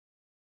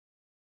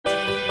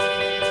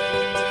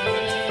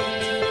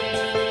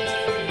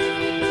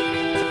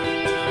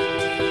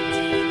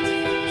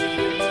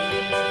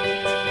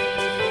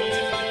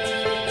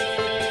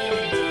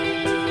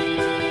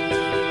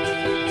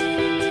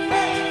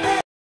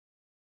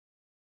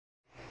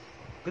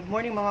Good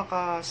morning mga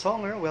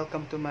ka-songer!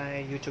 Welcome to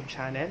my YouTube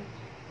channel.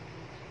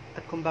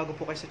 At kung bago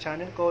po kayo sa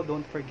channel ko,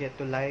 don't forget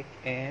to like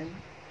and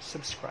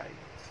subscribe.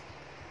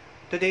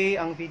 Today,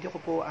 ang video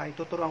ko po ay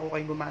tuturuan ko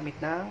kayong gumamit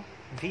ng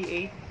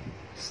V8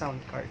 sound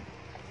card.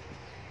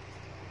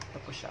 Ito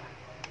po siya.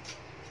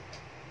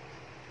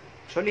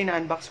 Actually,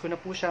 na-unbox ko na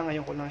po siya.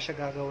 Ngayon ko lang siya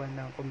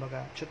gagawan ng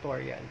kumbaga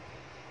tutorial.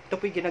 Ito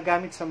po yung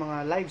ginagamit sa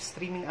mga live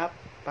streaming app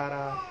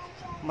para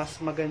mas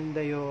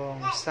maganda yung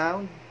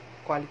sound,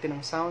 quality ng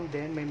sound,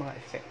 then may mga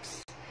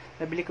effects.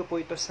 Nabili ko po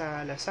ito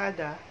sa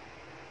Lazada,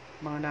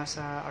 mga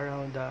nasa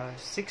around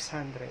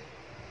 600.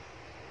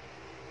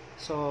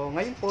 So,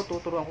 ngayon po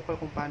tuturuan ko kayo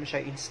kung paano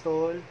siya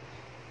install,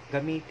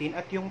 gamitin,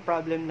 at yung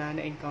problem na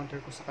na-encounter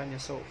ko sa kanya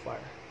so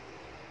far.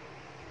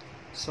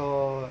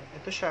 So,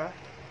 ito siya,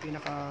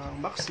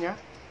 pinaka-box niya.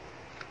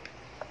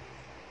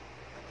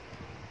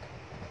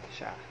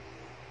 Siya.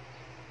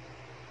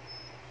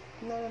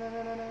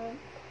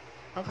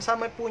 Ang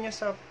kasama po niya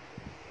sa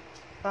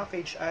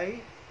package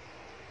ay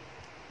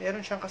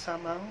meron siyang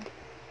kasamang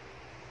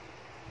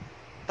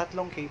 3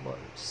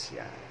 cables.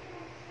 Yan.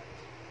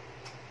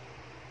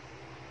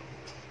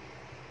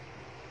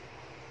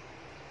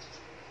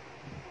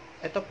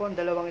 Ito po ang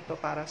dalawang ito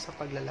para sa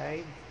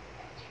pagla-live.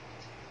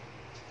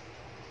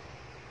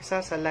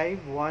 Isa sa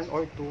live 1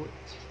 or 2,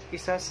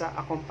 isa sa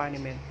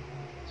accompaniment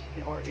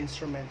or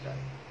instrumental.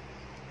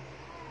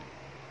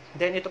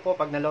 Then ito po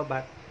pag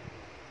nalobat,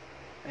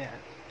 ayan,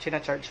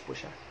 sina-charge po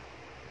siya.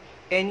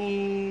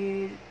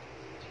 Any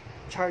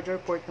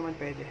charger port naman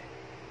pwede.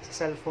 Sa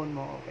cellphone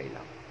mo, okay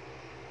lang.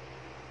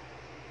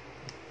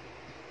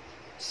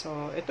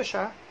 So, ito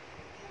siya.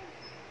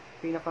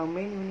 Pinaka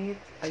main unit,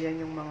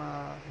 ayan yung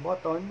mga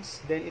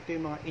buttons. Then, ito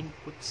yung mga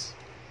inputs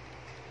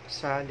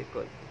sa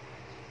likod.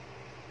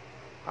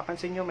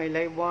 Kapansin nyo, may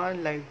live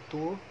 1, live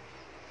 2,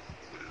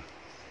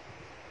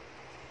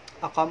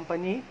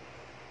 accompany,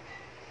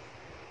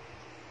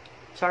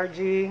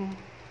 charging,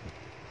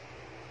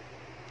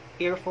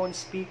 earphone,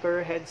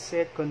 speaker,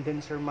 headset,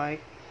 condenser mic,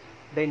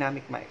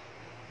 dynamic mic.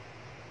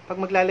 Pag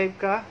magla-live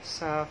ka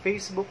sa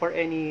Facebook or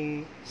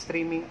any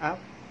streaming app,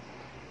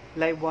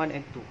 live 1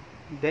 and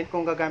 2. Then,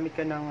 kung gagamit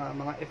ka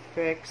ng mga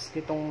effects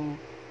nitong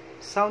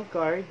sound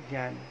card,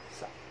 yan,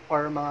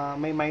 or mga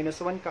may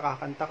 -1 ka,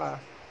 kakanta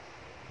ka,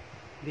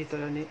 dito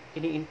lang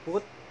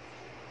ini-input.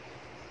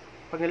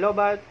 Pag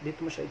nilobat,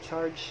 dito mo siya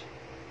i-charge.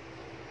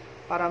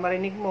 Para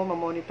marinig mo,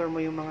 ma-monitor mo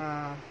yung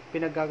mga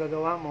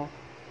pinaggagawa mo,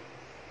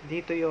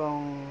 dito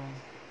yung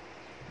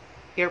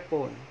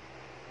earphone.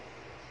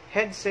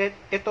 Headset,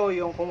 ito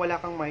yung kung wala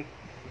kang mic,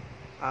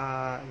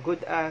 good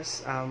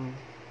as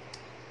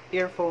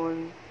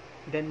earphone,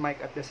 then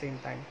mic at the same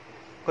time.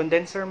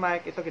 Condenser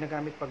mic, ito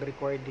ginagamit pag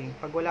recording.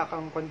 Pag wala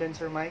kang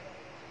condenser mic,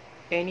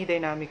 any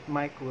dynamic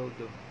mic will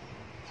do.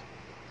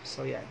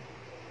 So, yan.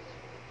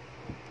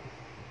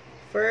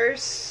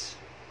 First,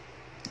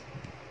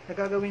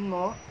 nagagawin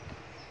mo,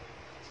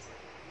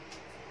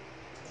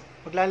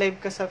 magla-live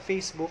ka sa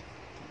Facebook,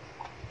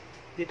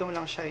 dito mo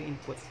lang siya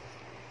i-input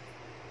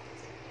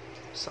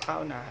sa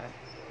kaunahan.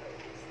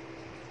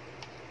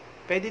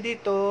 Pwede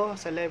dito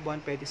sa live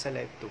 1, pwede sa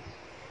live 2.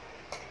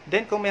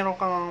 Then kung meron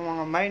kang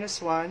mga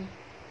 -1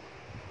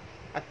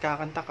 at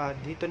kakanta ka,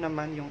 dito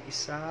naman yung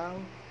isang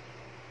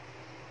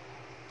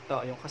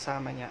yung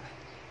kasama niya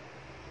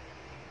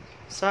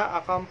sa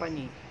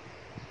accompany.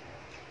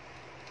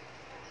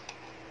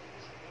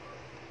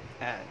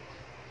 Ayan.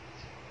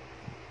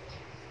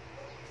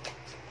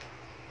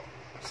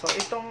 So,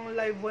 itong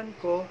live 1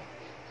 ko,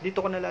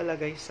 dito ko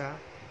nalalagay sa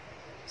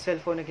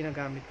cellphone na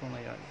ginagamit ko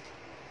ngayon.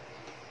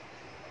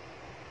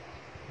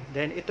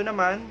 Then, ito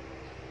naman,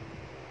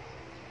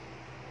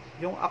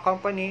 yung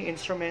accompany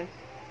instrument,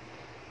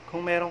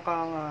 kung meron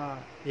kang,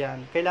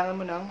 yan, kailangan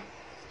mo ng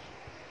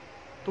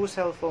 2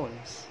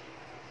 cellphones.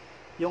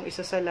 Yung isa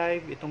sa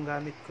live, itong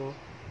gamit ko.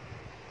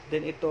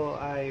 Then, ito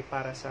ay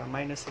para sa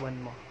 -1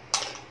 mo.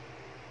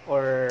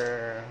 Or,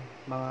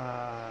 mga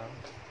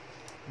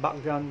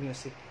background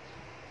music.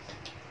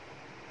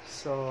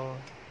 So,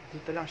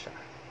 dito lang siya.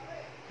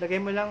 Lagay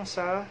mo lang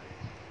sa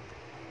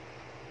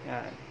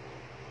yan,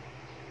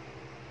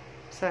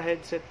 sa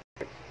headset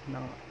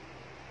ng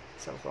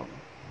cellphone.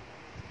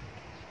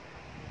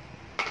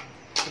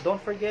 So, don't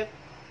forget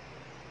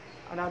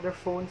another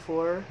phone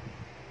for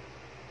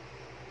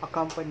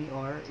accompany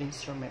or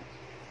instrument.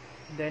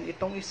 Then,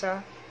 itong isang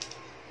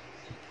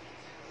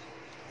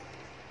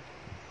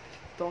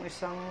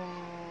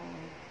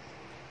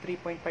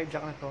 3.5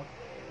 jack na to,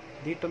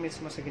 dito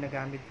mismo sa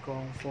ginagamit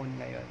kong phone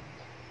ngayon.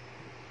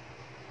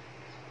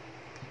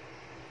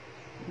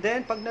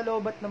 Then, pag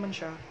nalobat naman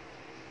siya,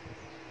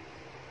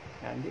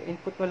 yan,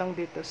 input mo lang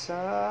dito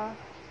sa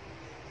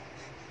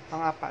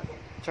pang-apat,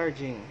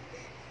 charging.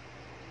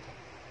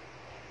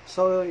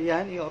 So,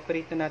 yan,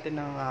 i-operate na natin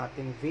ng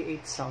ating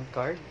V8 sound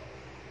card.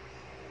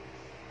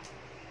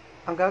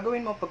 Ang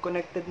gagawin mo, pag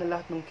connected na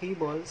lahat ng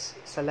cables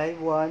sa live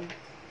 1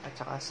 at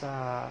saka sa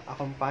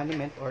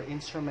accompaniment or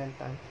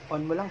instrumental,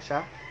 on mo lang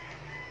siya.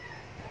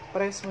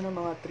 Press mo ng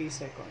mga 3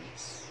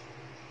 seconds.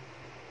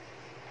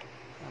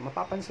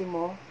 Mapapansin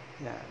mo,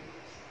 Yan.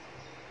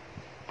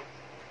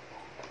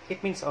 It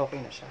means okay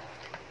na siya.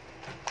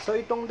 So,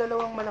 itong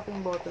dalawang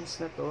malaking buttons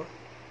na to,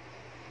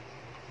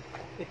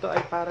 ito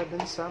ay para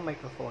dun sa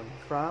microphone.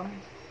 From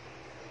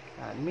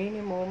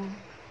minimum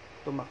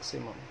to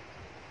maximum.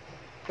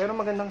 Pero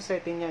magandang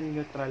setting yan,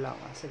 neutral lang,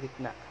 sa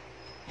gitna.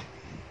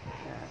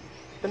 Yan.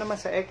 Ito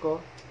naman sa echo,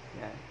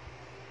 yan.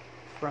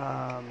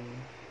 From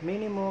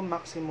minimum,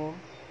 maximum,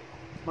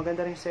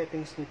 maganda rin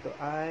settings nito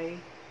ay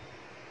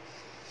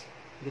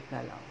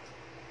gitna lang.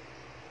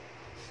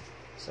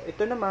 So,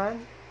 ito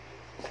naman,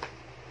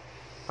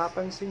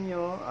 papansin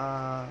nyo,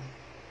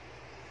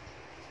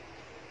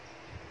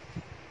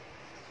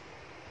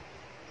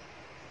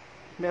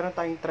 meron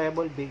tayong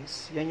treble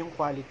bass. Yan yung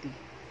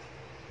quality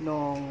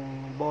nung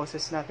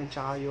boses natin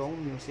tsaka yung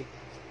music.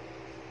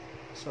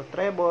 So,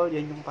 treble,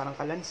 yan yung parang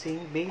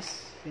kalansing.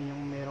 Bass, yan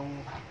yung merong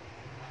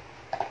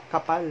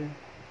kapal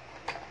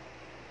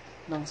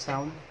ng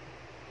sound.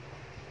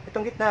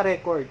 Itong gitna,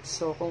 record.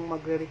 So, kung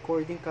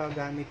magre-recording ka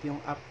gamit yung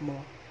app mo,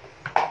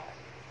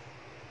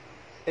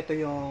 ito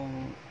yung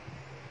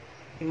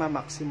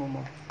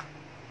ima-maximum mo.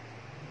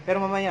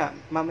 Pero mamaya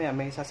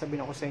may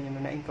sasabihin ako sa inyo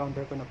na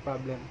na-encounter ko na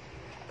problem.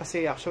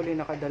 Kasi actually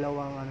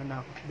nakadalawang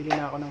bili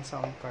na ako ng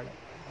sound card.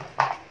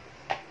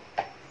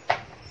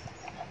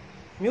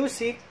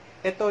 Music,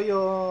 ito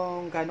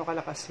yung gaano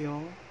kalakas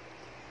yung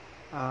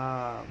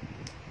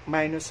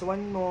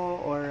 -1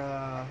 mo or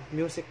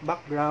music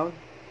background,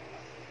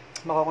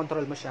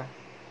 makokontrol mo siya.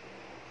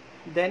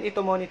 Then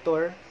ito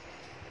monitor.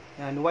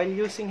 Yan, while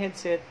using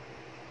headset,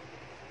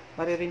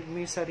 maririnig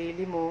mo yung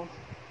sarili mo,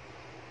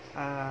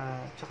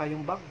 tsaka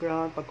yung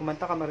background. Pag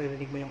kumanta ka,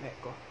 maririnig mo yung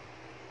echo.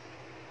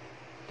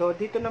 So,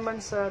 dito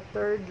naman sa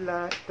third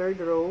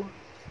row,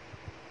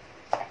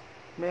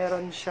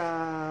 meron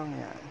siyang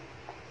yan,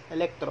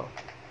 electro.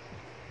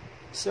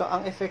 So,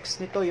 ang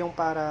effects nito yung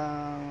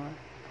parang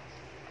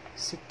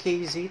si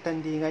KZ,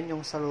 tandingan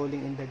yung sa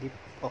Rolling in the Deep,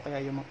 o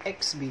kaya yung mga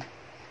XB.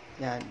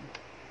 Yan.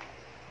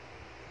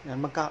 Yan,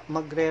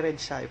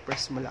 magre-red siya,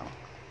 i-press mo lang.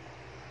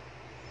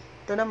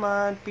 Ito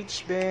naman,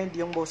 pitch bend,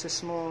 yung boses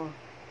mo,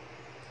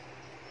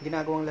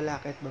 ginagawang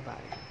lalaki at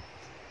babae.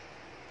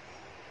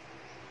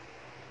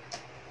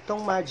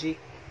 Itong magic,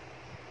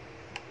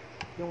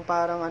 yung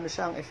parang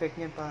siya, ang effect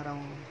niya parang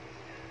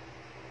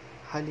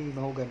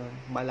halimaw, ganun,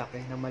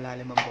 malaki na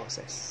malalim ang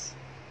boses.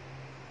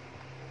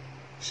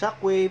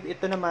 Shockwave,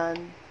 ito naman,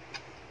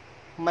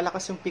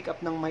 malakas yung pick up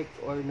ng mic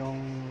or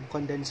nung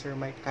condenser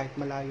mic kahit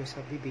malayo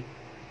sa bibig.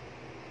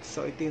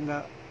 So, ito yung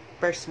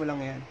press mo lang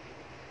yan.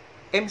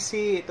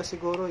 MC, ito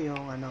siguro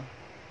yung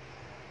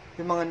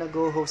yung mga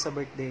nag-ho-host sa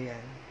birthday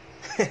yan.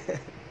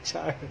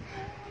 Char.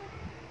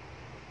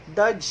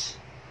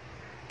 Dodge.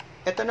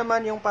 Ito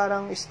naman yung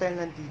parang style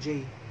ng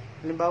DJ.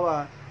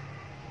 Halimbawa,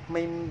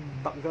 may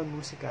background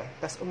musika,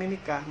 tapos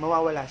umimik ka,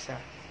 mawawala siya.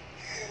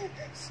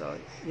 So,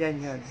 yan.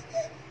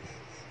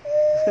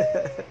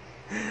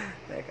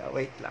 Teka,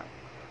 wait lang.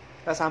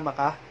 Kasama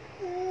ka?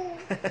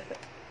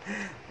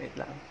 Wait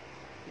lang.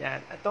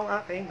 Yan. Itong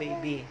aking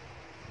baby.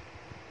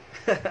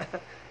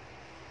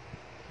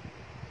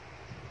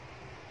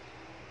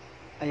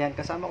 Ayan,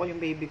 kasama ko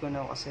yung baby ko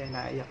na kasi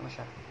naiyak na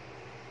siya.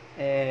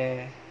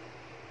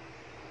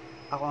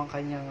 Ako ang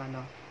kanyang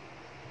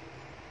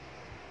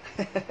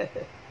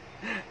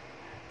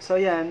So,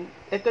 yan.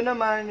 Ito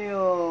naman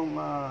yung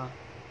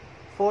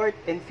 4th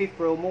and 5th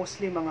row.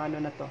 Mostly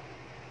mga na to.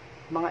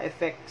 Mga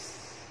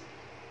effects.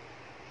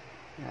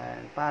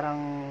 Yan. Parang,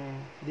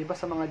 di ba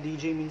sa mga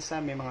DJ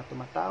minsan, may mga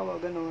tumatawa,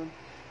 ganun.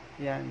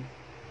 Yan.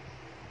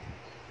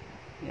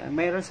 Yan.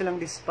 Mayroon silang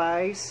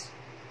despise.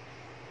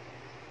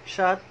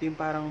 Shot, yung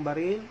parang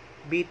baril.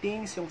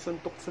 Beatings, yung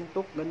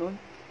suntok-suntok, ganun.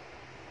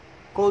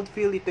 Cold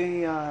feel, ito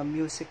yung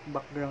music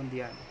background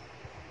yan.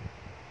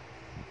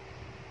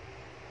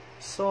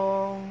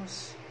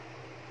 Songs.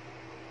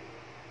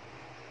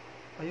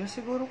 Ayun,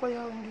 siguro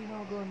kaya hindi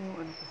nagawa na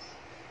yung ko.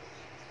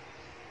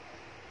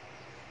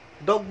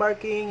 Dog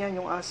barking, yan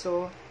yung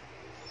aso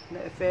na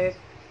effect.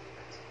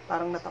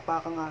 Parang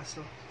natapakang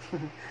aso.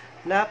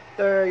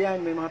 Laughter,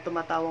 yan, may mga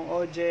tumatawang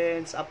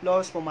audience.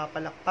 Applause,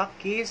 pumapalakpak.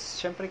 Kiss,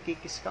 syempre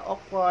kikis ka,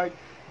 awkward.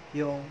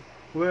 Yung,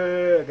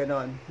 weh,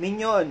 ganon.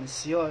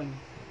 Minions, yun.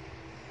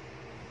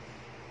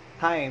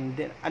 Time,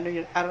 din,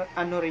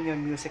 ano rin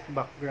yung music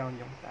background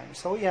yung time.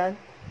 So, yan.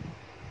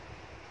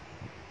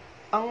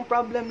 Ang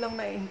problem lang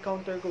na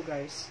encounter ko,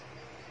 guys,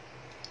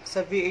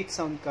 sa V8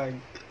 sound card,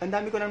 ang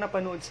dami ko nang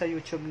napanood sa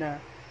YouTube na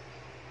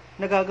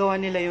nagagawa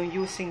nila yung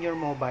using your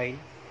mobile.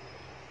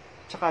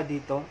 Tsaka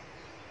dito,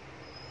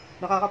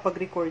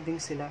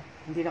 nakakapag-recording sila.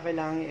 Hindi na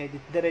kailangan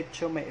i-edit.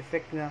 Diretso, may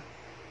effect na.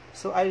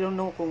 So, I don't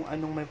know kung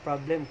anong may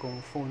problem, kung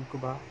phone ko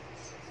ba,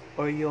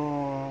 or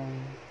yung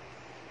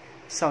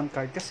sound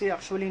card. Kasi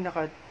actually,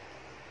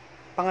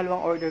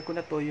 pangalawang order ko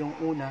na to, yung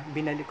una,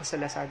 binalik ko sa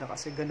Lazada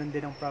kasi ganun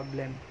din ang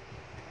problem.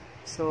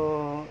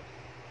 So,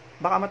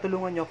 baka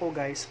matulungan nyo ko,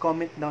 guys.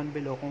 Comment down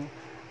below kung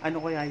ano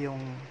kaya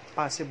yung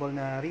possible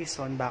na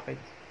reason bakit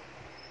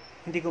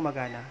hindi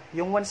gumagana.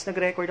 Yung once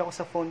nag-record ako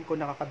sa phone ko,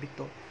 nakakabit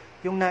to,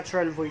 yung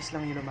natural voice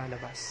lang yung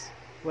lumalabas.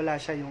 wala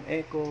siya yung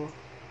echo.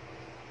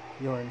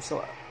 Yun.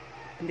 So,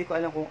 hindi ko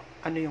alam kung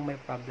ano yung may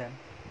problem.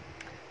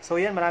 So,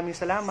 yan. Maraming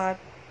salamat.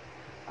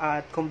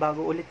 At kung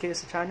bago ulit kayo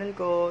sa channel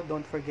ko,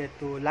 don't forget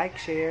to like,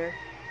 share,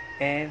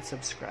 and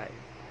subscribe.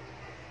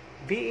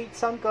 V8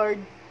 sound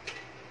card.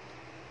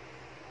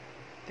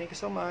 Thank you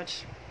so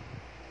much.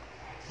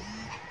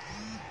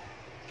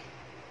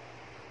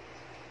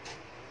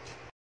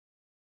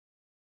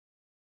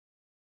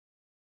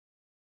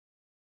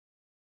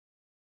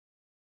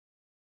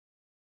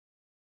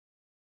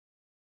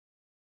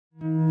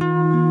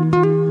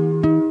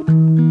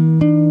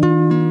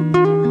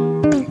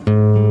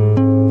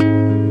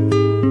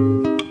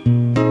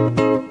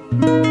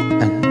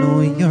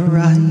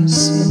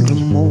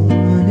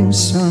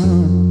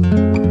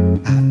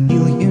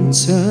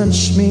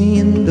 Touch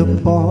me in the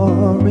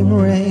pouring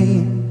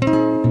rain,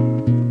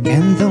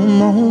 and the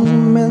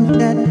moment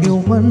that you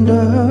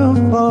wander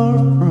far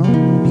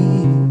from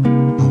me,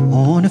 I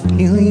wanna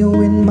feel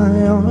you in my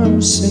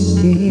arms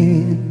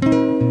again.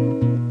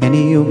 And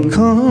you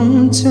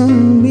come to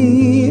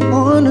me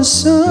on a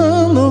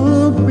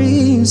summer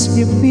breeze,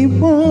 give me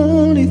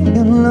warmth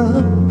and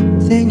love,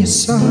 then you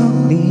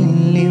softly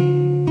leave.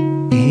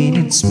 And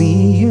it's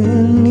me you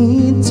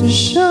need to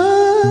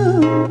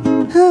show.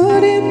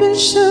 How deep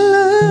is your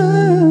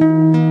love?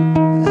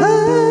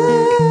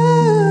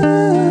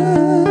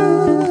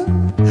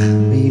 I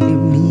really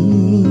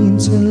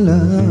need to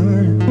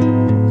learn,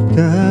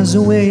 'cause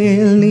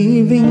we're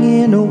living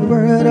in a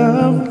world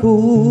of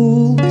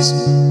fools,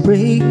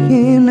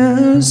 breaking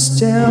us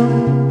down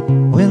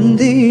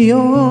when they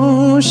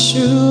all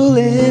should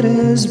let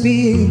us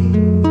be.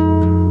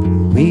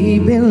 We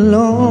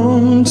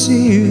belong to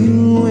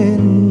you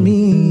and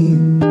me.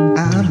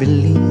 I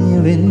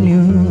believe in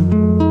you.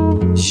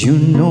 You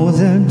know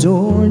the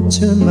door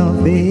to my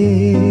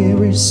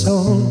very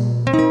soul.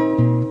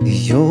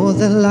 You're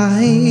the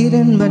light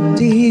in my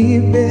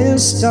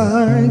deepest,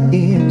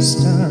 darkest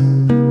star.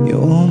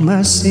 You're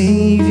my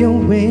savior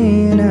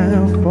when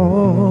I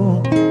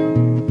fall.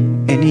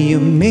 And you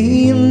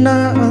may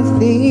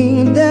not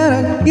think that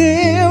I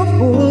care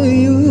for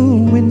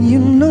you, when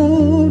you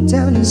know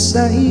down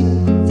inside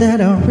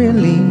that I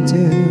really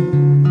do.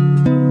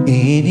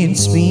 And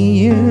it's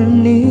me you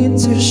need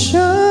to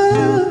show.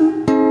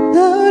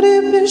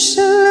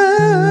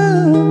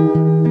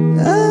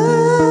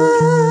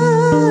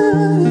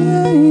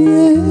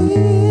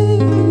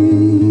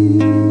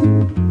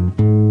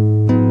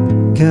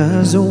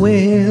 Cause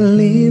we're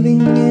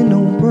living in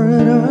a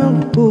world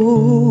of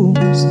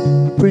fools,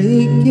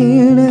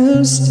 breaking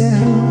us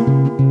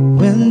down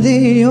when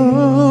they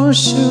all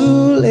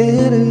should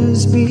let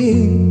us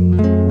be.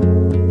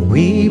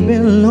 We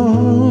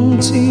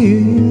belong to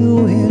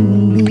you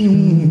and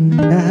me.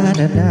 Da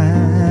da da.